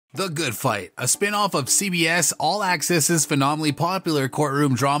The Good Fight, a spin-off of CBS All Access's phenomenally popular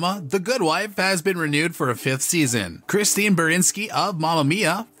courtroom drama, The Good Wife, has been renewed for a 5th season. Christine Baranski of Mamma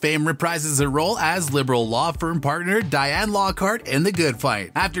Mia fame reprises her role as liberal law firm partner Diane Lockhart in The Good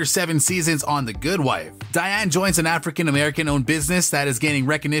Fight. After 7 seasons on The Good Wife, Diane joins an African-American-owned business that is gaining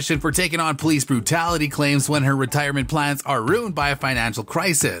recognition for taking on police brutality claims when her retirement plans are ruined by a financial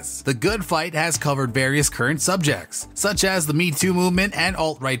crisis. The Good Fight has covered various current subjects, such as the Me Too movement and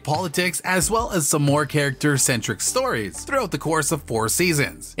alt-right politics, as well as some more character-centric stories throughout the course of 4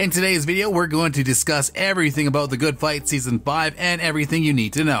 seasons. In today's video, we're going to discuss everything about The Good Fight Season 5 and everything you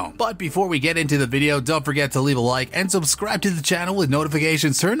need to know. But before we get into the video, don't forget to leave a like and subscribe to the channel with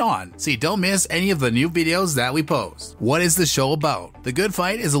notifications turned on so you don't miss any of the new videos that we post. What is the show about? The Good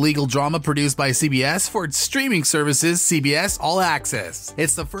Fight is a legal drama produced by CBS for its streaming services CBS All Access.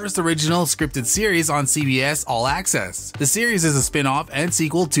 It's the first original scripted series on CBS All Access. The series is a spin-off and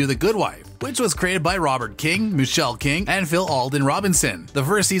sequel to The Good Wife, which was created by Robert King, Michelle King, and Phil Alden Robinson. The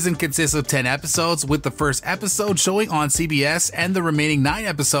first season consists of 10 episodes, with the first episode showing on CBS and the remaining 9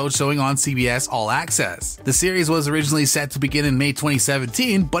 episodes showing on CBS All Access. The series was originally set to begin in May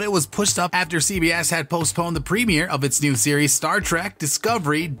 2017, but it was pushed up after CBS had postponed the premiere of its new series Star Trek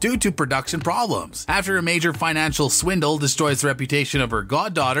Discovery due to production problems. After a major financial swindle destroys the reputation of her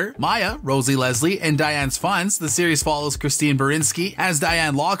goddaughter, Maya, Rosie Leslie, and Diane's funds, the series follows Christine Baranski as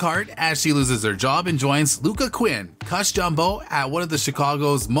Diane Lockhart as she loses her job and joins Luca Quinn, Cush Jumbo, at one of the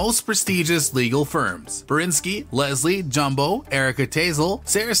Chicago's most prestigious legal firms. Baranski, Leslie, Jumbo, Erica Tazel,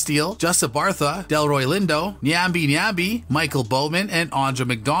 Sarah Steele, Joseph Bartha, Delroy Lindo, Nyambi Nyambi, Michael Bowman, and Andra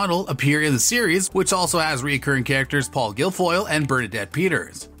McDonald appear in the series, which also has recurring characters Paul Guilfoyle and Bernadette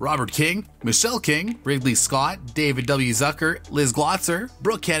Peters. Robert King, Michelle King, Ridley Scott, David W. Zucker, Liz Glotzer,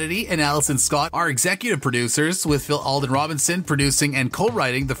 Brooke Kennedy, and Allison Scott are executive producers, with Phil Alden Robinson producing and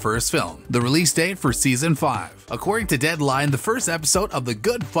co-writing the first film. The release date for Season 5. According to Deadline, the first episode of The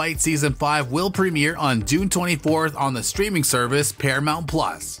Good Fight Season 5 will premiere on June 24th on the streaming service Paramount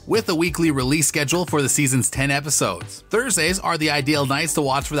Plus, with a weekly release schedule for the season's 10 episodes. Thursdays are the ideal nights to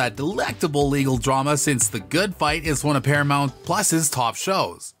watch for that delectable legal drama, since The Good Fight is one of Paramount Plus's top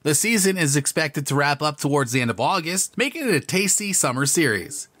shows. The season is expected to wrap up towards the end of August, making it a tasty summer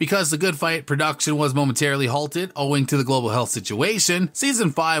series. Because The Good Fight production was momentarily halted owing to the global health situation,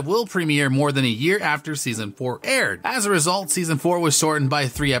 Season 5 will premiere more than a year after Season 4 aired. As a result, Season 4 was shortened by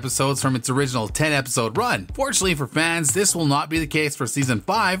 3 episodes from its original 10-episode run. Fortunately for fans, this will not be the case for Season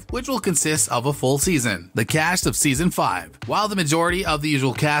 5, which will consist of a full season. The cast of Season 5. While the majority of the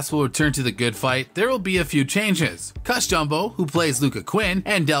usual cast will return to The Good Fight, there will be a few changes. Cush Jumbo, who plays Luca Quinn,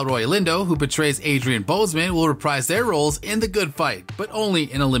 and Delroy Lindo, who portrays Adrian Bozeman, will reprise their roles in The Good Fight, but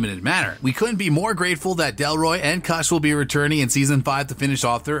only in a limited manner. We couldn't be more grateful that Delroy and Cush will be returning in Season 5 to finish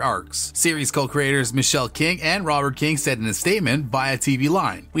off their arcs. Series co-creators Michelle King and Robert King said in a statement via TV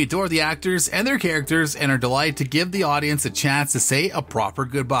Line, "We adore the actors and their characters and are delighted to give the audience a chance to say a proper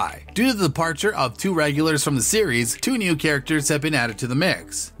goodbye. Due to the departure of 2 regulars from the series, 2 new characters have been added to the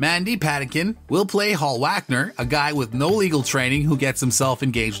mix. Mandy Patinkin will play Hal Wagner, a guy with no legal training who gets himself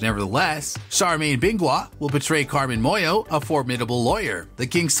engaged nevertheless. Charmaine Bingwa will portray Carmen Moyo, a formidable lawyer." The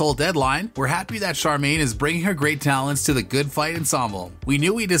Kings told Deadline, "We're happy that Charmaine is bringing her great talents to the Good Fight ensemble. We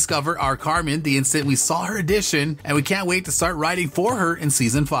knew we'd discover our Carmen the instant we saw her audition, and we can't wait to start writing for her in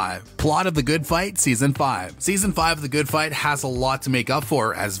Season 5. Plot of The Good Fight Season 5. Season 5 of The Good Fight has a lot to make up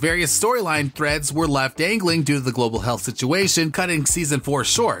for, as various storyline threads were left dangling due to the global health situation, cutting Season 4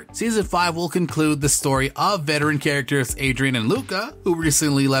 short. Season 5 will conclude the story of veteran characters Adrian and Luca, who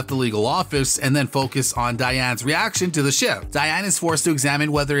recently left the legal office, and then focus on Diane's reaction to the shift. Diane is forced to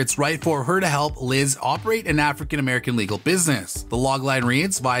examine whether it's right for her to help Liz operate an African-American legal business. The logline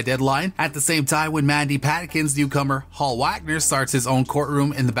reads, via Deadline, "At the same time, when Mandy Patinkin's newcomer Hal Wagner starts his own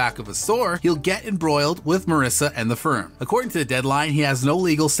courtroom in the back of a store, he'll get embroiled with Marissa and the firm. According to the Deadline, he has no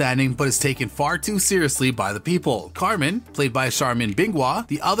legal standing but is taken far too seriously by the people." Carmen, played by Charmaine Bingwa,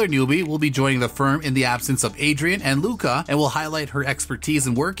 the other newbie, will be joining the firm in the absence of Adrian and Luca, and will highlight her expertise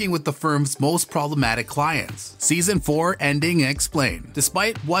in working with the firm's most problematic clients. Season 4 ending explained.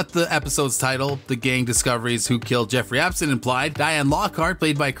 Despite what the episode's title, The Gang Discoveries Who Killed Jeffrey Epstein, implied, Diane Lockhart,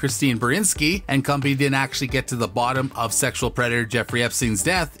 played by Christine Baranski, and company didn't actually get to the bottom of sexual predator Jeffrey Epstein's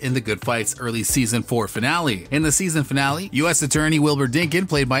death in The Good Fight's early Season 4 finale. In the season finale, U.S. Attorney Wilbur Dinkin,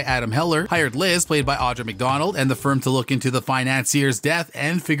 played by Adam Heller, hired Liz, played by Audra McDonald, and the firm to look into the financier's death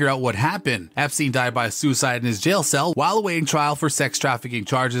and figure out what happened. Epstein died by suicide in his jail cell while awaiting trial for sex trafficking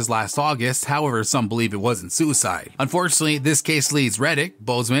charges last last August, however some believe it wasn't suicide. Unfortunately, this case leads Reddick,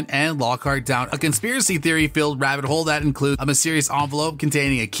 Bozeman, and Lockhart down a conspiracy theory-filled rabbit hole that includes a mysterious envelope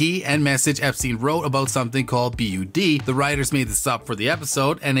containing a key and message Epstein wrote about something called BUD. The writers made this up for the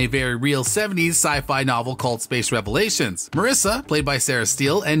episode, and a very real 70s sci-fi novel called Space Revelations. Marissa, played by Sarah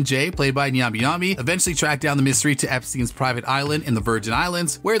Steele, and Jay, played by Nyami Nyami, eventually tracked down the mystery to Epstein's private island in the Virgin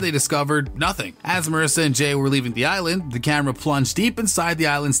Islands, where they discovered nothing. As Marissa and Jay were leaving the island, the camera plunged deep inside the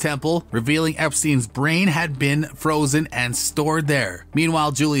island's temple, revealing Epstein's brain had been frozen and stored there.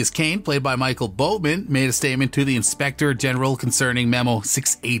 Meanwhile, Julius Kane, played by Michael Boatman, made a statement to the Inspector General concerning Memo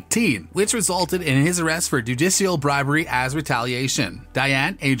 618, which resulted in his arrest for judicial bribery as retaliation.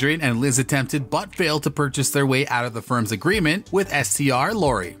 Diane, Adrian, and Liz attempted but failed to purchase their way out of the firm's agreement with STR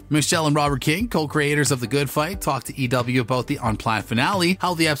Lori. Michelle and Robert King, co-creators of The Good Fight, talked to EW about the unplanned finale,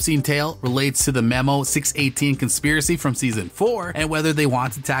 how the Epstein tale relates to the Memo 618 conspiracy from season 4, and whether they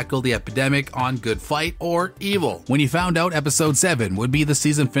want to tackle the epidemic on Good Fight or Evil. When you found out episode 7 would be the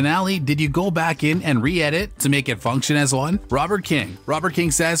season finale, did you go back in and re-edit to make it function as one? Robert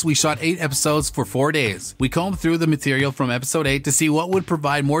King says, we shot 8 episodes for 4 days. We combed through the material from episode 8 to see what would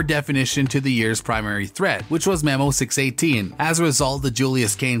provide more definition to the year's primary thread, which was Memo 618. As a result, the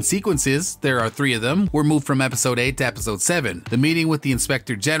Julius Kane sequences, there are 3 of them, were moved from episode 8 to episode 7. The meeting with the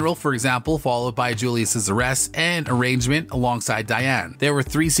Inspector General, for example, followed by Julius's arrest and arrangement alongside Diane. There were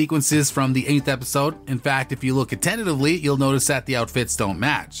 3 sequences from the 8th episode. In fact, if you look attentively, you'll notice that the outfits don't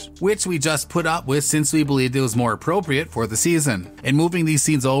match, which we just put up with since we believed it was more appropriate for the season. In moving these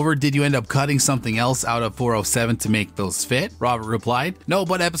scenes over, did you end up cutting something else out of 407 to make those fit? Robert replied, no,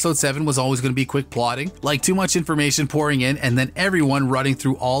 but episode 7 was always going to be quick plotting, like too much information pouring in and then everyone running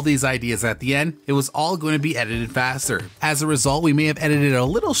through all these ideas at the end. It was all going to be edited faster. As a result, we may have edited it a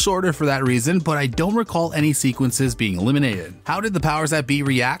little shorter for that reason, but I don't recall any sequences being eliminated. How did the powers that be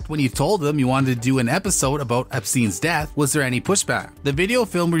react when you told them you wanted to do an episode about Epstein's death? Was there any pushback? The video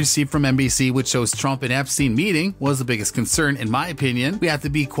film we received from NBC, which shows Trump and Epstein meeting, was the biggest concern. In my opinion, we have to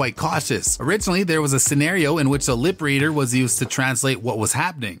be quite cautious. Originally, there was a scenario in which a lip reader was used to translate what was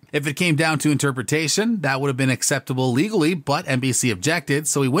happening. If it came down to interpretation, that would have been acceptable legally, but NBC objected,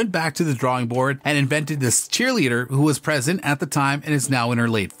 so we went back to the drawing board and invented this cheerleader who was present at the time and is now in her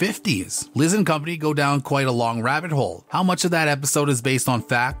late 50s. Liz and company go down quite a long rabbit hole. How much of that episode is based on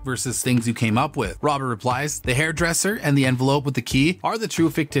fact versus things you came up with? Robert replies, the hairdresser and the envelope with the key are the true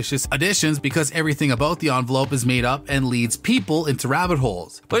fictitious additions because everything about the envelope is made up and leads people into rabbit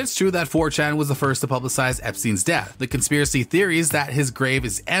holes. But it's true that 4chan was the first to publicize Epstein's death. The conspiracy theories that his grave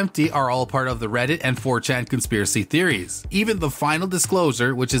is empty are all part of the Reddit and 4chan conspiracy theories. Even the final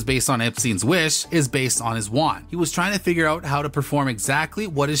disclosure, which is based on Epstein's wish, is based on his want. He was trying to figure out how to perform exactly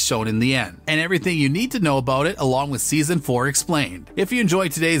what is shown in the end, and everything you need to know about it along with season 4 explained. If you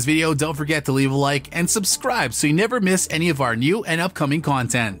enjoyed today's video, don't forget to leave a like and subscribe so you never miss any of our new and upcoming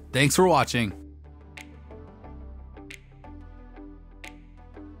content. Thanks for watching.